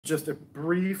Just a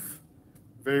very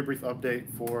brief update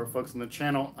for folks on the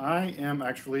channel. I am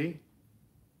actually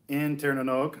in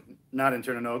Tirnanog, not in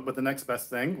Tirnanog, but the next best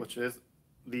thing, which is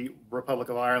the Republic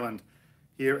of Ireland,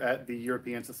 here at the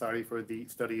European Society for the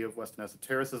Study of Western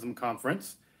Esotericism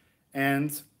conference.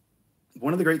 And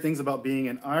one of the great things about being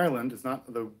in Ireland is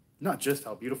not just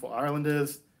how beautiful Ireland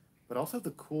is, but also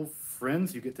the cool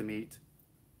friends you get to meet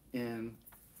in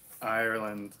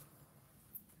Ireland.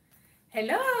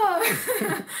 Hello!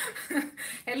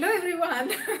 Hello,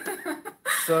 everyone!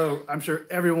 So I'm sure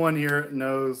everyone here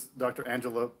knows Dr.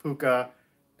 Angela Puka,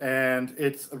 and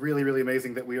it's really, really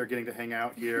amazing that we are getting to hang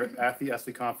out here at the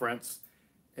ESWI conference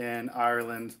in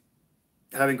Ireland,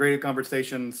 having great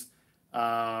conversations,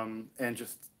 and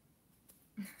just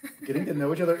getting to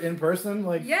know each other in person.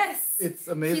 Like, yes! It's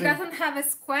amazing. He doesn't have a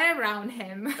square around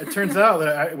him. It turns out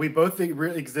that we both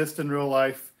exist in real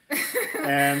life.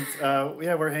 And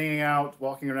yeah, we're hanging out,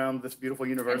 walking around this beautiful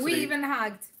university. And we even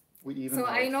hugged. So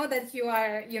I know that you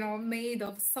are, made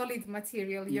of solid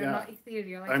material. You're not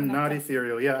ethereal. I'm not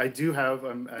ethereal. Yeah, I do have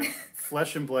a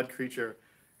flesh and blood creature,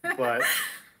 but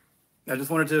I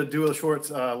just wanted to do a short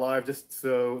live just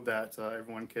so that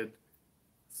everyone could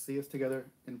see us together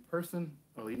in person.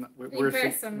 Well, in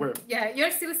person. Yeah,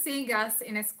 you're still seeing us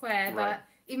in a square, but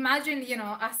imagine,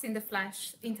 us in the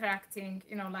flesh interacting,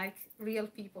 like real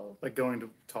people. Like going to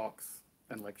talks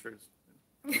and lectures.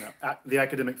 The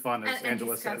academic fun, as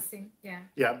Angela says. Yeah.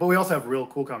 Yeah, but we also have real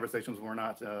cool conversations when we're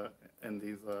not in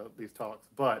these talks.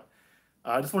 But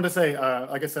I just wanted to say,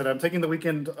 like I said, I'm taking the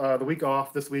week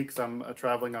off this week, so I'm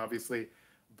traveling, obviously.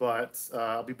 But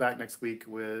I'll be back next week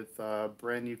with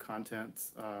brand new content.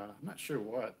 I'm not sure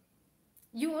what.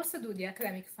 You also do the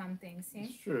academic fun things, see?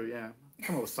 It's true, yeah.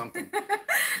 Come up with something.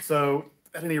 So,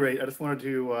 at any rate, I just wanted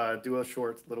to do a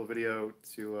short little video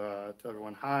to tell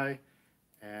everyone hi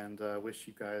and wish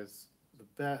you guys the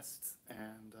best,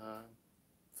 and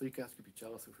so you guys could be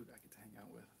jealous of who I get to hang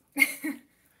out with.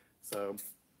 So,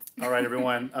 all right,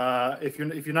 everyone. If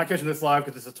you're not catching this live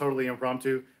because this is totally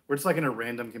impromptu, we're just like in a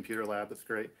random computer lab. That's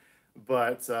great.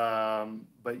 But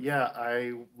yeah,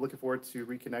 I'm looking forward to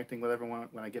reconnecting with everyone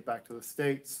when I get back to the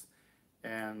States.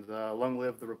 And long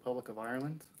live the Republic of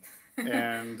Ireland.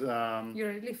 And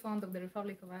you're really fond of the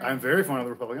Republic of Ireland. I'm very fond of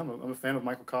the Republic. I'm a fan of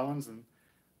Michael Collins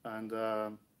and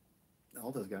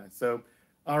all those guys. So,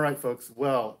 all right, folks.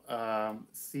 Well,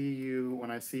 see you when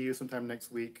I see you sometime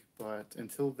next week. But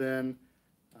until then,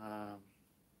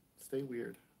 stay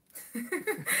weird.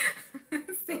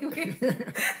 Stay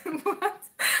weird. What?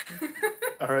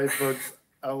 All right, folks.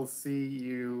 I'll see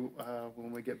you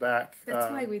when we get back.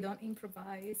 That's why we don't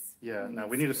improvise. Yeah, no,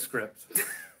 we need a script.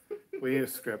 We need a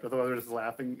script. Otherwise, we're just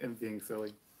laughing and being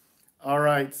silly. All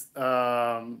right.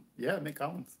 Yeah, Mick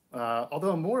Collins.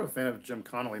 Although I'm more of a fan of Jim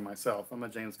Connolly myself. I'm a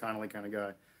James Connolly kind of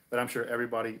guy. But I'm sure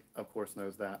everybody, of course,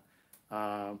 knows that.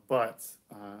 But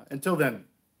until then,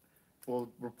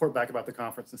 we'll report back about the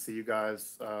conference and see you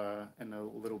guys in a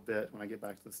little bit when I get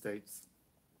back to the States.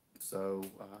 So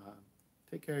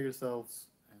take care of yourselves,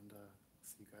 and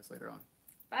see you guys later on.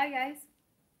 Bye, guys.